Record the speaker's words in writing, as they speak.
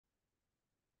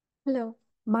Hello,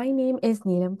 my name is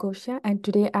Neelam Koshia, and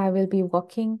today I will be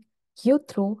walking you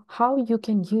through how you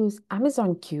can use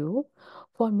Amazon Q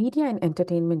for media and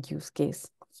entertainment use case.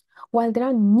 While there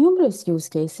are numerous use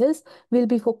cases, we'll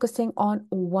be focusing on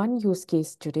one use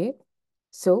case today.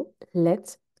 So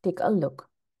let's take a look.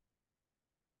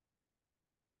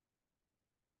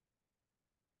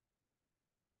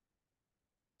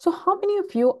 So, how many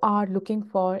of you are looking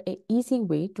for an easy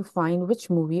way to find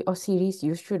which movie or series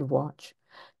you should watch?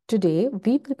 Today,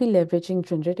 we will be leveraging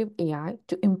generative AI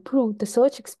to improve the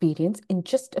search experience in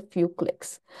just a few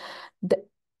clicks. The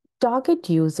target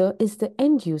user is the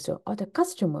end user or the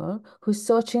customer who's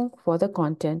searching for the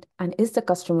content and is the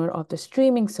customer of the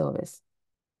streaming service.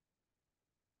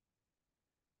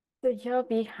 So here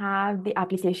we have the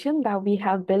application that we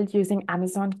have built using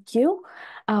Amazon Q.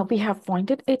 We have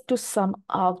pointed it to some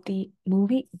of the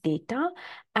movie data,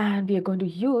 and we are going to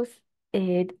use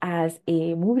it as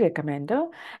a movie recommender.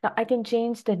 Now I can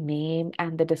change the name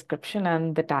and the description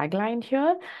and the tagline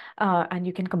here, and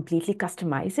you can completely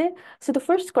customize it. So the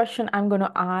first question I'm going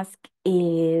to ask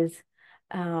is,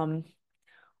 um,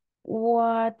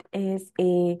 what is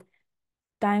a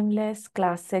timeless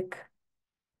classic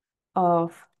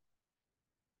of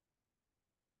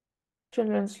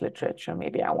children's literature?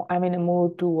 Maybe I'm in a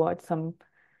mood to watch some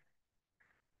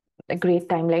a great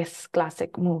timeless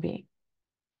classic movie.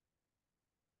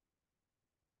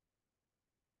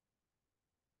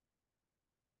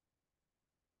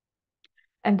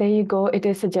 And there you go. It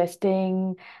is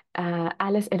suggesting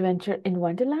Alice Adventure in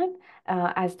Wonderland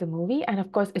as the movie. And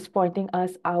of course, it's pointing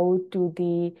us out to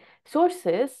the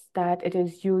sources that it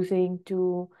is using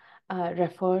to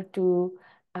refer to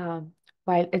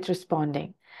while it's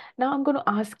responding. Now, I'm going to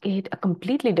ask it a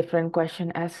completely different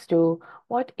question as to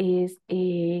what is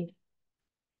a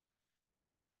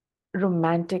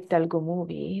romantic Telugu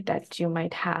movie that you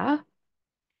might have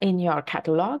in your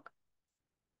catalog.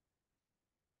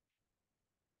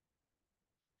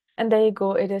 And there you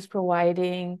go. It is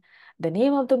providing the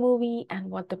name of the movie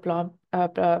and what the plot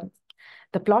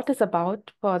is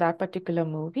about for that particular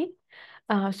movie.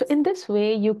 So in this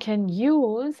way, you can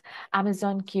use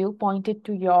Amazon Q pointed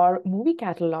to your movie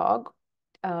catalog,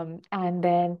 and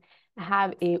then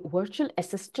have a virtual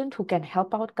assistant who can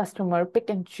help out customer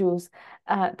pick and choose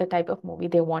the type of movie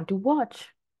they want to watch.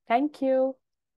 Thank you.